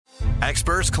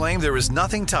Experts claim there is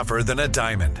nothing tougher than a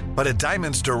diamond. But at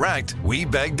Diamonds Direct, we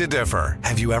beg to differ.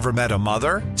 Have you ever met a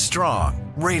mother?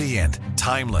 Strong, radiant,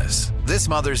 timeless. This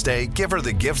Mother's Day, give her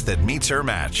the gift that meets her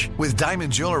match. With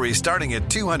diamond jewelry starting at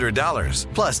 $200.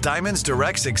 Plus, Diamonds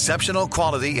Direct's exceptional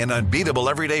quality and unbeatable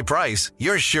everyday price,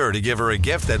 you're sure to give her a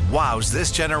gift that wows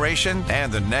this generation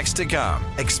and the next to come.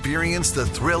 Experience the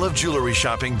thrill of jewelry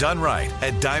shopping done right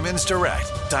at Diamonds Direct.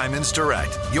 Diamonds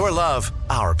Direct. Your love,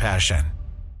 our passion.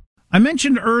 I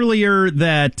mentioned earlier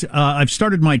that I've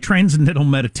started my transcendental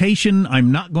meditation.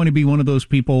 I'm not going to be one of those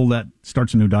people that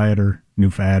starts a new diet or new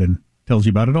fad and tells you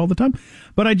about it all the time.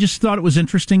 But I just thought it was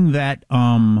interesting that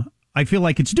I feel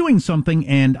like it's doing something,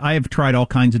 and I have tried all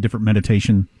kinds of different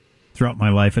meditation throughout my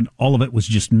life, and all of it was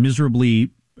just miserably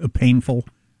painful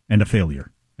and a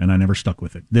failure, and I never stuck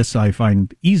with it. This I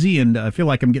find easy, and I feel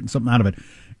like I'm getting something out of it.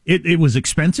 It was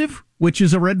expensive, which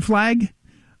is a red flag.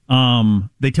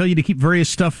 They tell you to keep various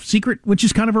stuff secret, which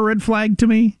is kind of a red flag to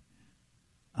me.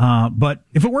 But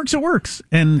if it works, it works.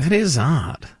 And that is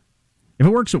odd. If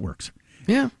it works, it works.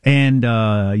 Yeah. And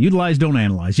utilize, don't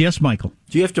analyze. Yes, Michael.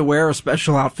 Do you have to wear a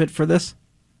special outfit for this?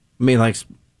 I mean, like,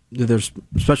 there's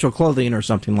special clothing or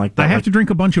something like that. I have to drink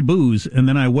a bunch of booze, and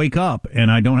then I wake up, and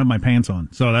I don't have my pants on.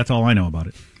 So that's all I know about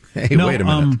it. Hey, wait a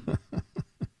minute.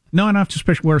 No, I don't have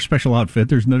to wear a special outfit.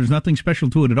 There's nothing special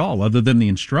to it at all, other than the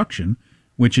instruction,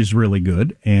 which is really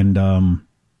good. And,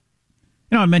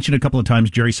 I mentioned a couple of times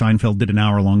Jerry Seinfeld did an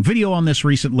hour-long video on this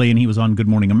recently, and he was on Good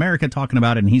Morning America talking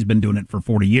about it, and he's been doing it for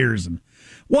 40 years, and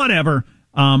whatever.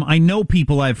 I know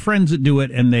people, I have friends that do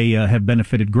it, and they have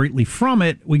benefited greatly from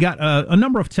it. We got a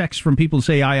number of texts from people who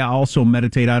say, I also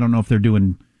meditate. I don't know if they're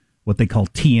doing what they call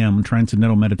TM,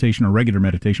 transcendental meditation, or regular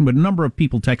meditation, but a number of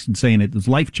people texted saying it was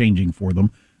life-changing for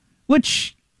them,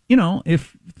 which,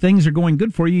 if things are going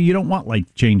good for you, you don't want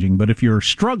life-changing. But if you're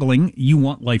struggling, you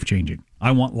want life-changing.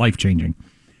 I want life-changing.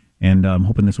 And I'm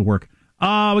hoping this will work.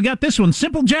 We got this one.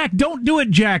 Simple Jack, don't do it,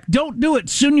 Jack. Don't do it.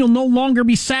 Soon you'll no longer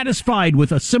be satisfied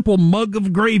with a simple mug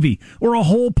of gravy or a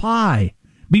whole pie.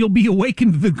 But you'll be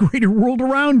awakened to the greater world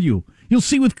around you. You'll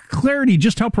see with clarity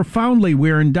just how profoundly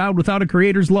we are endowed without a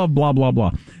creator's love, blah, blah,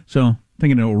 blah. So,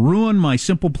 thinking it'll ruin my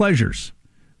simple pleasures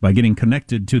by getting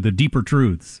connected to the deeper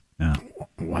truths. Yeah.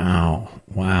 Wow.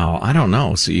 I don't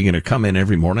know. So you're going to come in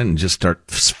every morning and just start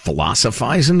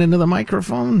philosophizing into the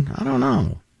microphone? I don't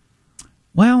know.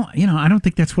 Well, I don't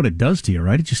think that's what it does to you,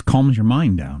 right? It just calms your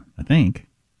mind down, I think.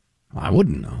 I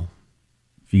wouldn't know.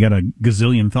 If you got a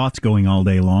gazillion thoughts going all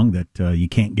day long that you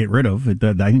can't get rid of,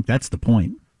 I think that's the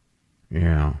point.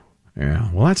 Yeah.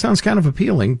 Well, that sounds kind of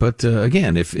appealing, but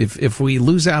again, if we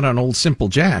lose out on old Simple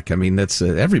Jack, I mean, that's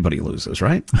everybody loses,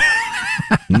 right?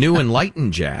 New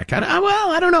enlightened Jack. I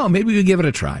don't know. Maybe we give it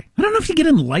a try. I don't know if you get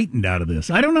enlightened out of this.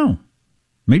 I don't know.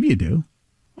 Maybe you do.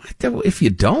 If you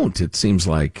don't, it seems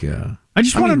like... I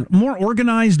just want a more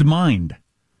organized mind.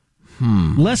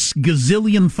 Less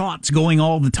gazillion thoughts going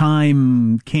all the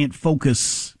time, can't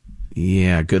focus.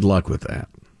 Yeah, good luck with that.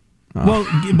 Well,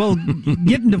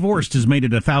 getting divorced has made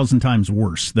it 1,000 times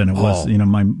worse than it was.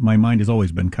 My mind has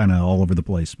always been kind of all over the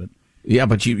place. But yeah,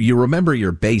 but you remember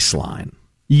your baseline.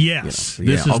 Yes,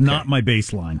 this is not my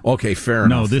baseline. Okay, fair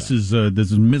enough. No, this is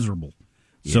miserable.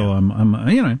 Yeah.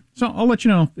 So so I'll let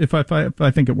you know if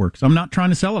I think it works. I'm not trying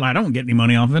to sell it. I don't get any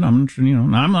money off of it.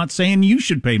 I'm not saying you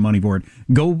should pay money for it.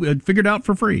 Go figure it out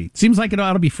for free. It seems like it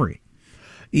ought to be free.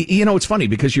 It's funny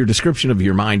because your description of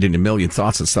your mind and a million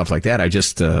thoughts and stuff like that.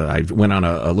 I went on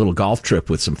a little golf trip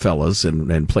with some fellas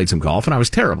and played some golf, and I was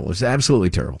terrible. It was absolutely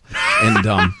terrible.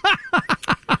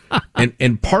 And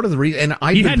and part of the reason, and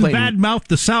I hadn't badmouthed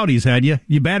the Saudis, had you?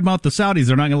 You badmouthed the Saudis.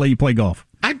 They're not going to let you play golf.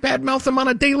 I badmouth them on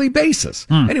a daily basis.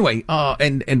 Anyway,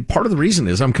 and part of the reason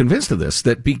is I'm convinced of this,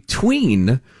 that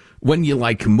between when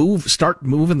you start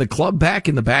moving the club back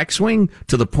in the backswing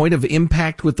to the point of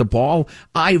impact with the ball,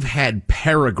 I've had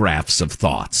paragraphs of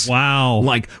thoughts. Wow.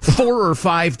 Like 4 or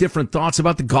 5 different thoughts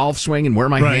about the golf swing and where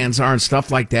my hands are and stuff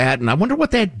like that. And I wonder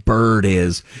what that bird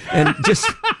is. And just...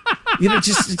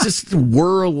 just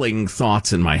whirling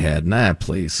thoughts in my head. Nah,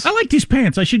 please. I like these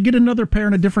pants. I should get another pair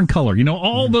in a different color.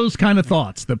 All those kind of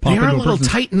thoughts that pop into a little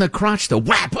tight in the crotch. The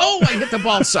whap. Oh, I hit the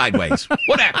ball sideways.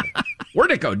 What happened?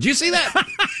 Where'd it go? Did you see that?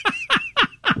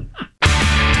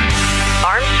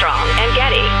 Armstrong and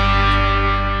Getty.